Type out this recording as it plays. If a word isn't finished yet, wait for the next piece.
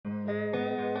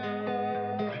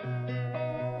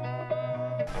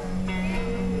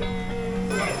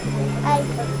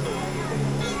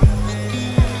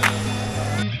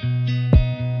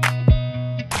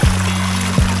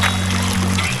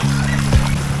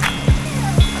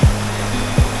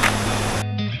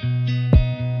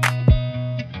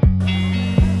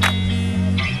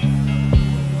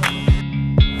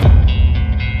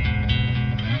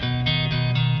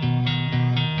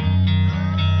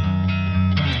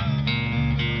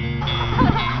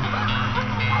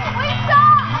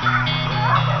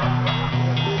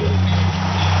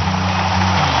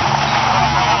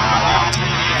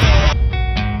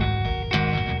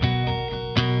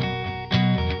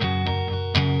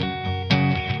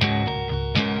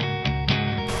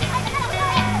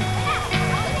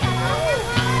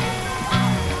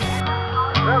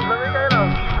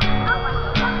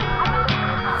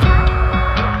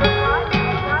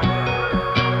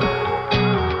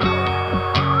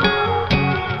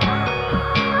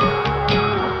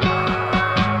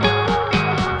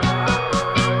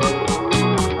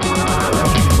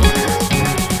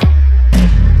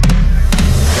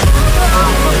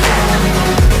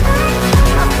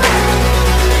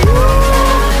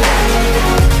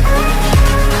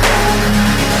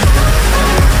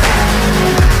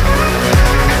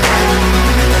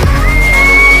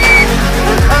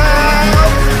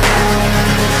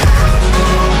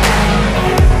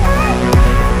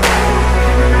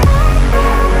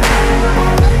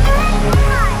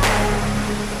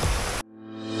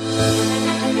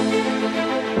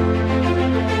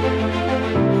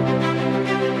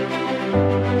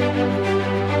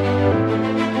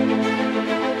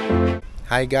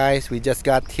Hi guys, we just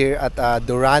got here at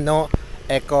Durano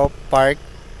Eco Park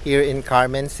here in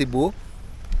Carmen, Cebu.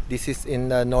 This is in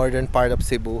the northern part of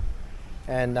Cebu,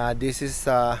 and this is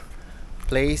a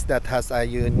place that has a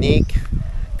unique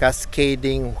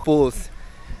cascading pools.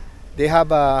 They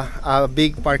have a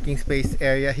big parking space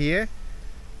area here,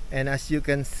 and as you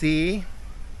can see,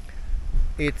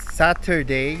 it's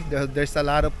Saturday. There's a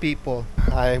lot of people.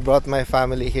 I brought my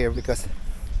family here because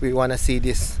we want to see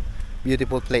this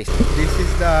beautiful place. This is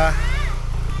the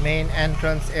main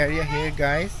entrance area here,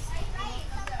 guys,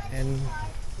 and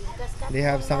they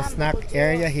have some snack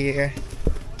area here.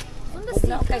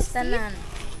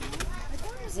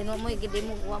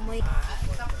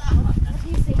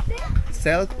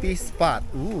 Selfie spot.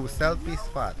 Ooh, selfie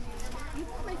spot.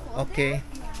 Okay.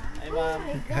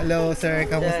 Hello sir,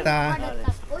 kamusta?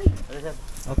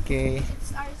 Okay.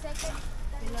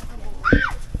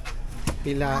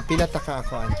 Pila taka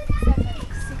ako.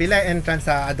 Pila entrance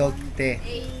sa adult te?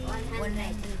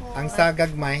 Ang sa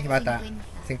gagmay bata,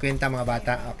 50 mga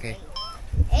bata. Okay.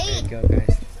 Thank you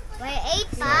guys. Wait,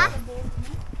 8 pa?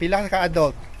 Pila ka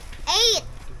adult? 8.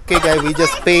 Okay guys, we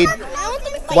just paid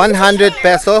 100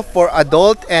 peso for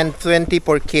adult and 20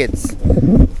 for kids.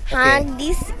 Okay.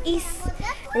 This is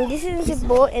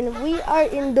Cebu, and we are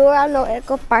in Durano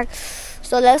Eco Park.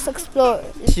 So let's explore.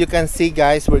 As you can see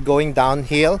guys, we're going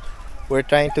downhill. We're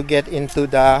trying to get into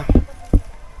the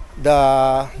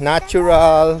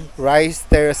natural rice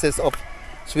terraces of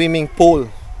swimming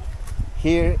pool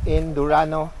here in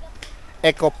Durano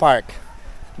Eco Park.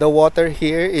 The water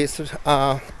here is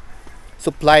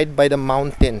supplied by the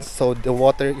mountains, so the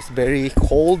water is very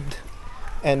cold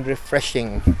and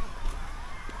refreshing.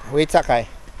 Wait,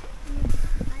 Sakay.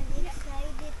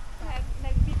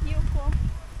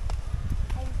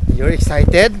 You're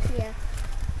excited? Yeah.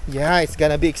 Yeah, it's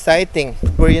gonna be exciting.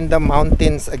 We're in the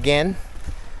mountains again,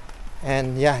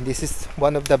 and yeah, this is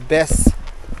one of the best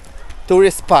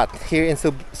tourist spot here in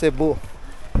Cebu,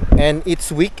 and it's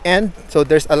weekend, so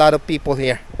there's a lot of people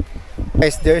here.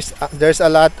 Guys, there's a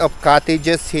lot of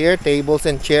cottages here, tables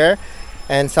and chair,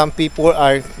 and some people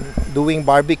are doing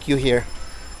barbecue here.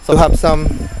 So we have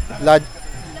some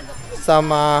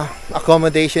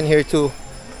accommodation here too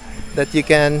that you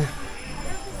can.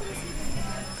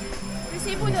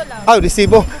 Oh,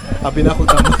 resibo. Abi na ako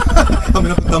tambay. Kami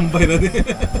na ako tambay na din.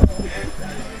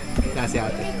 Nasi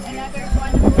ate.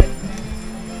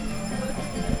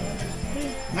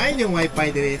 Nain yung wifi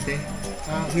direte.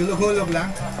 Hulog-hulog lang.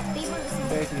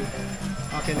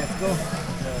 Okay, let's go.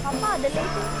 Papa,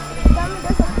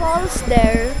 there's a falls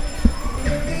there.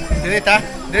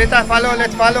 Direta, follow.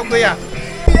 Let's follow, kuya.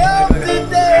 Oh,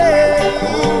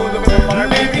 look at the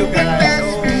barbecue, guys.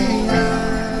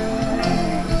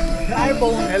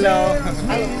 Hello.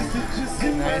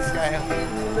 Nice guy.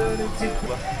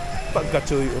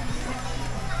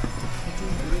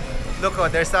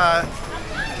 Look, there's a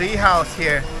tree house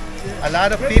here. A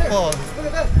lot of people,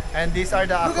 and these are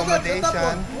the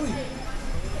accommodation.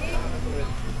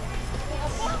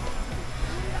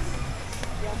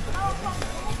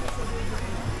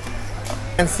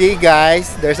 And see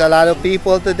guys, there's a lot of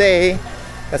people today.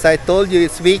 As I told you,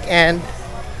 it's weekend.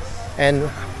 And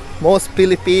most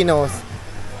Filipinos,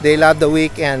 they love the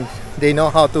weekend. They know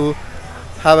how to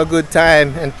have a good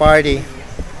time and party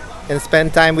and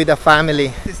spend time with the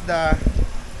family. This is the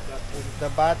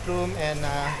bathroom and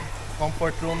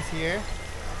comfort rooms here.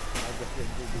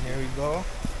 Here we go.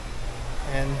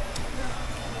 And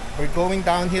we're going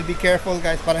downhill. Be careful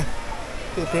guys, para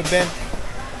to prevent,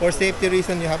 for safety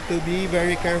reason, you have to be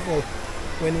very careful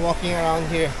when walking around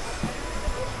here.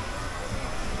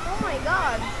 Oh my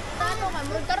God! Tano ka,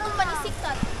 magkaroon pa ni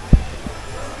sikat.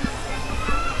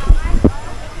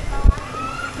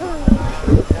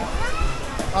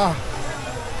 Ah,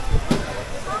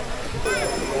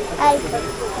 Ay.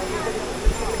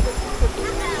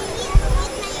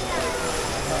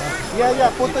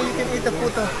 yeah, puto, you can eat the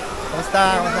puto.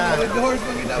 Basta.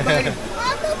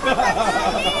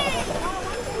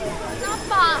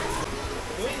 Napa?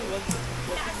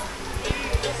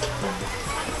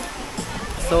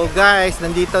 So guys,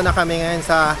 nandito na kami ngayon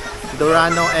sa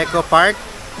Durano Eco Park.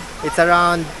 It's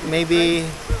around maybe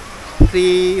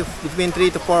between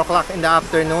 3 to 4 o'clock in the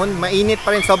afternoon. Mainit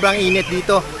pa rin, sobrang init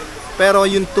dito. Pero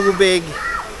yung tubig,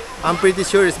 I'm pretty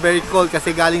sure it's very cold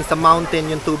kasi galing sa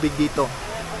mountain yung tubig dito.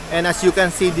 And as you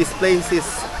can see, this place is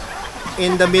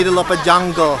in the middle of a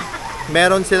jungle.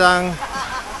 Meron silang,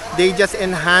 they just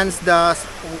enhanced the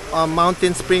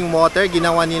mountain spring water.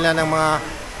 Ginawa nila ng mga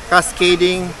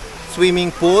cascading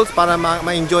swimming pools para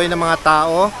ma-enjoy ng mga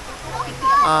tao.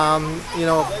 You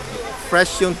know,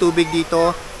 fresh yung tubig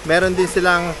dito. Meron din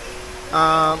silang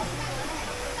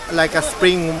like a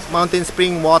mountain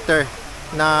spring water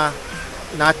na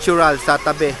natural sa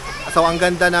tabi. So ang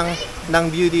ganda ng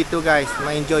view dito guys,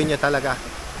 ma-enjoy nyo talaga.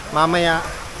 Mamaya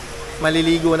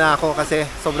maliligo na ako kasi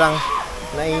sobrang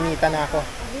nainitan na ako.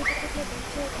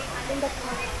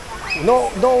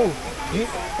 No,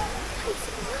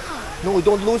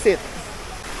 don't lose it.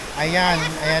 Ayan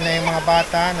na yung mga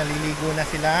bata, naliligo na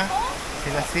sila.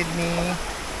 Sila Sydney.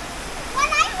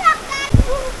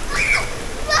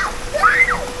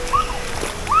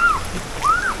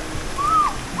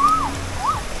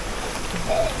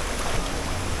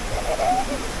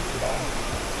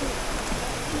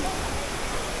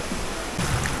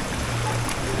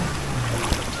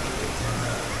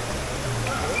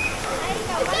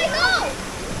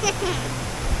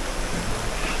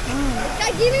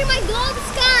 Give me my gloves,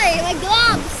 Sky! My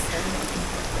gloves!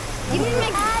 Give me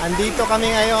my gloves! Andito kami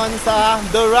ngayon sa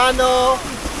Durano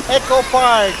Eco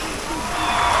Park.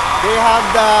 They have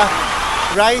the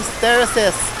rice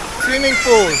terraces, swimming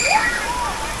pool.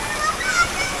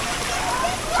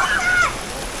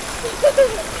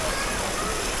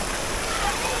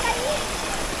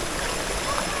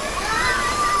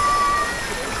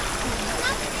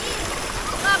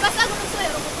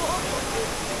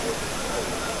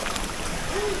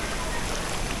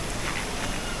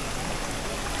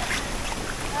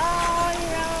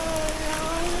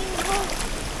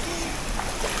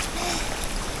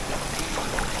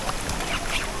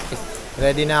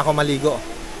 Ready na ako maligo.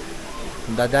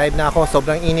 Dadive na ako.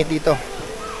 Sobrang init dito.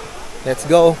 Let's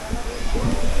go.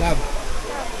 Love.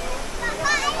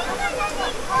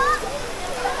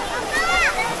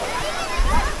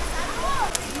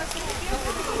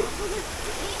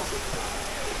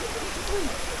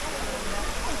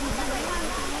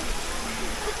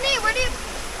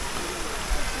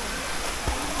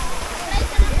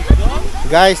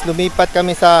 Guys, lumipat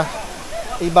kami sa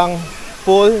ibang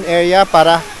pool area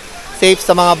para safe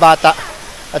sa mga bata.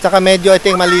 At saka medyo I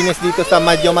think malinis dito sa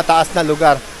medyo mataas na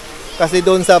lugar. Kasi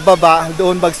doon sa baba,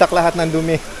 doon bagsak lahat ng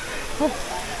dumi.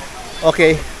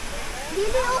 Okay.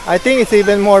 I think it's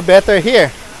even more better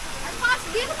here.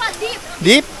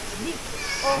 Deep?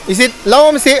 Is it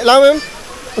lawom si lawom?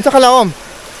 Unsa ka lawom?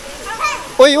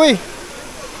 Uy.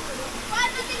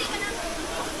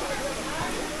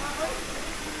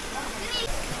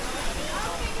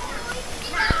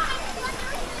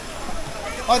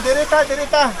 Oh, dirita.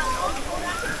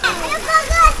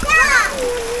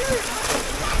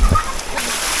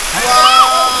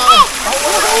 Wow!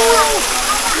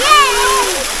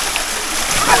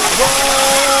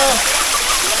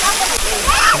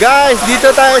 Guys,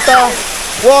 dito tayo sa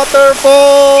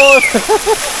waterfalls.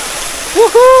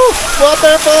 Woohoo!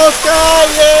 Waterfalls,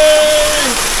 guys! Yay!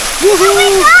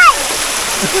 Woohoo!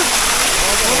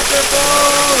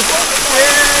 Waterfalls!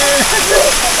 Yay!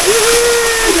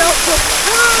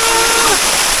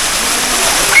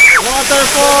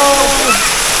 Waterfalls!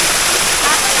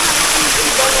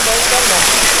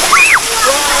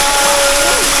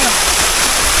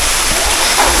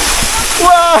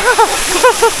 Wow!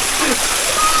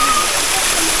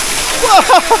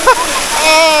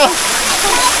 Ah!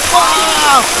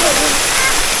 Wow!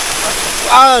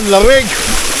 Ah, ang lamig!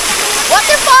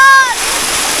 Waterfall!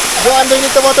 Go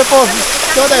underneath the waterfall.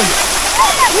 Show them.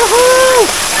 Woohoo!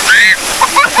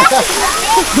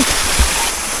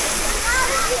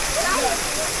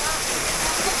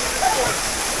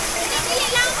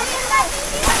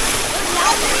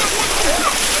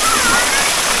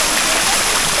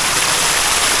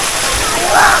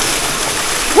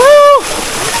 Woo!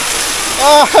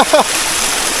 Ah!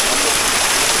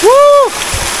 Woo!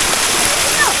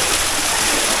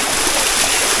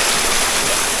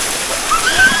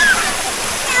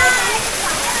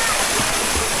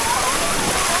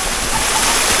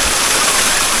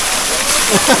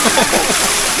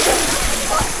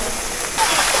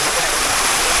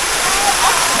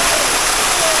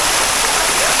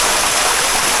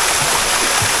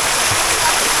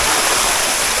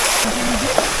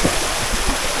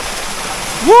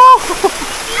 Woo!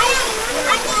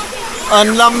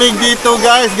 Ang lamig dito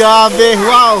guys, grabe.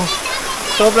 Wow!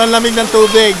 Sobrang lamig ng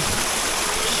tubig.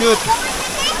 Shoot!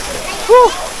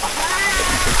 Woo!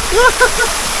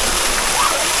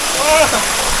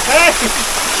 Hey!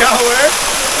 Shower!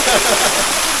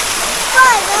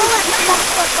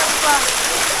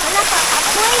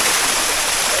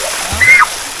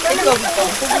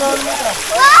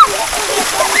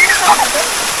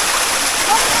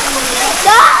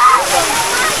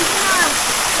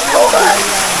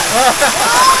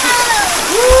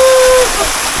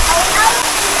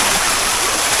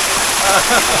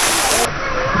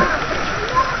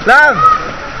 Lang!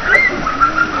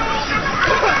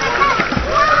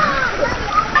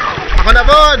 Ako na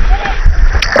bod!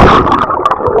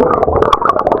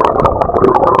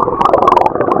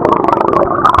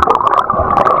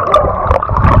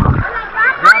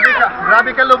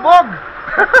 Grabe ka lubog!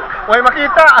 Huwag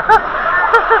makita!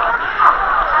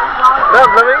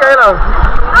 Lang, lamig kayo lang!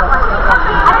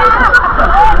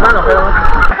 Man, okay lang.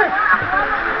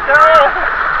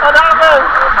 Ano ako?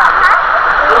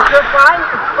 It's fine,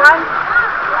 it's fine.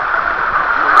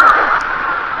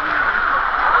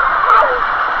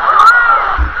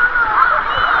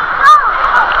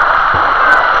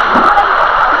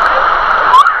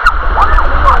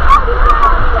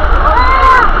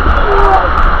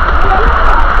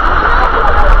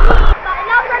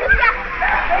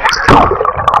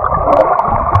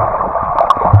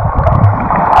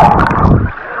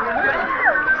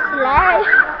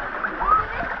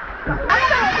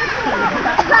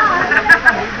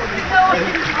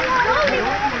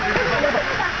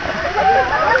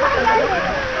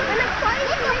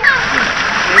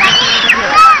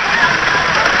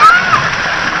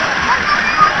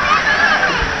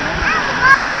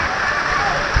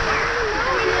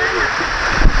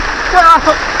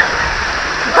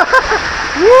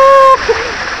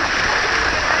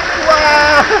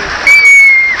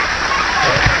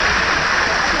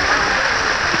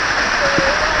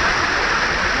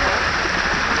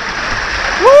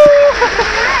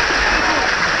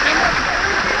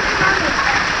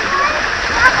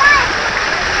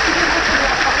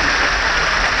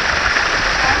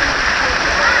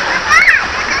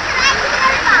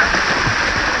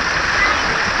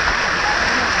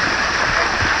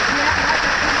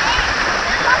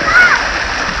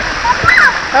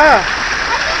 Ah!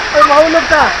 Ay, mahulog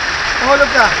ka!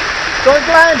 Mahulog ka! Don't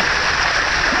climb!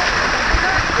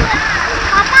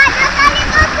 Papa, there's a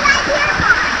little slide here,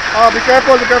 Papa. Oh, be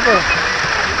careful, be careful!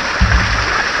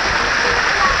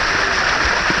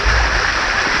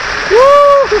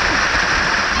 Woo!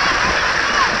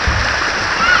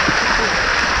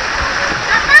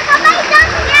 Papa, kamay down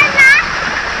here, na?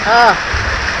 Ah!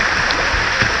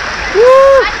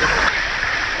 Woo!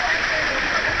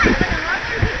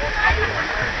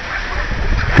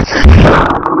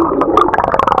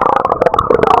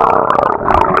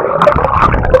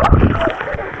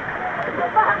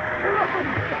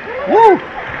 Woo!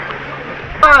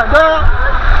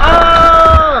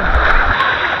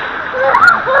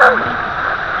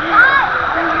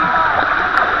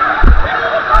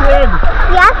 Kid,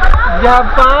 Yes? you have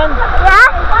fun?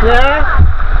 Yes? Yeah?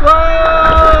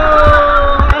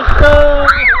 Wow! Asko!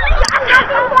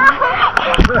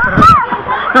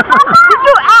 Did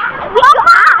you ask?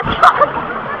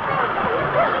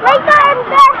 Right there and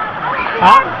there.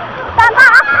 Huh? Papa,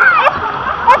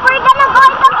 if we're gonna go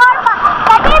in the car,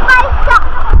 can we buy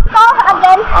so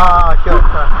again? Ah, sure,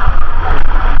 sure.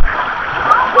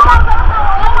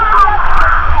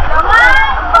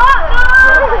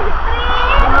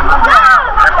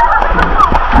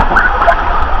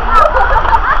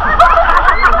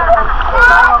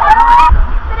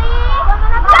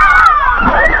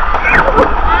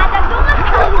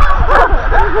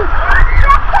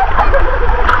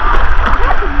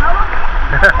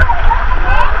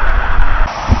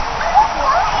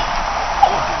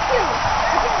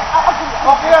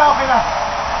 na.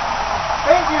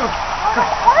 Thank you.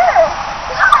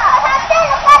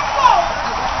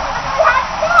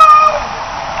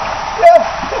 Yes.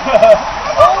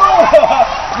 Oh,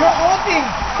 you're floating.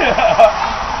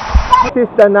 This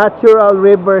is the natural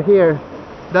river here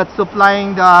that's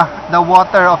supplying the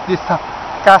water of these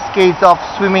cascades of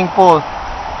swimming pool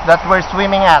that we're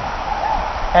swimming at.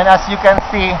 And as you can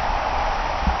see,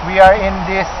 we are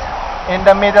in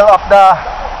the middle of the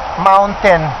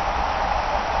mountain.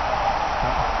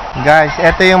 Guys,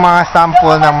 ito yung mga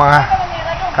sample ng mga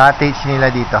cottage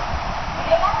nila dito.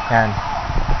 Yan.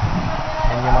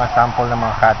 Yan yung mga sample ng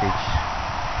mga cottage.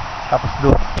 Tapos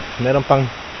doon, meron pang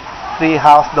tree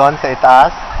house doon sa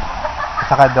itaas.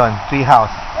 Saka doon, tree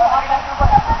house.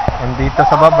 And dito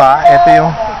sa baba, ito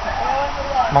yung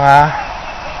mga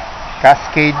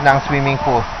cascade ng swimming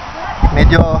pool.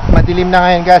 Medyo madilim na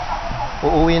ngayon, guys.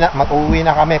 Mag-uwi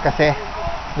na kami kasi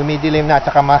lumidilim na,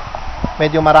 tsaka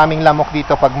medyo maraming lamok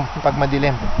dito pag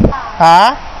madilim.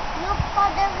 Ha? Look,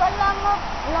 Father,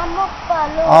 lamok pa,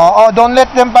 look. Oh, don't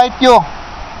let them bite you.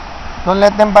 Don't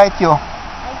let them bite you.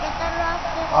 I get a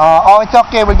rocket. Oh, it's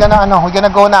okay. We're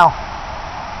gonna go now.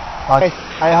 Okay.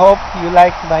 I hope you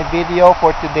liked my video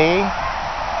for today.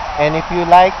 And if you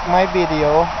like my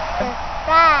video,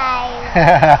 Subscribe.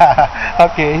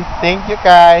 okay. Thank you,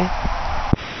 Kai.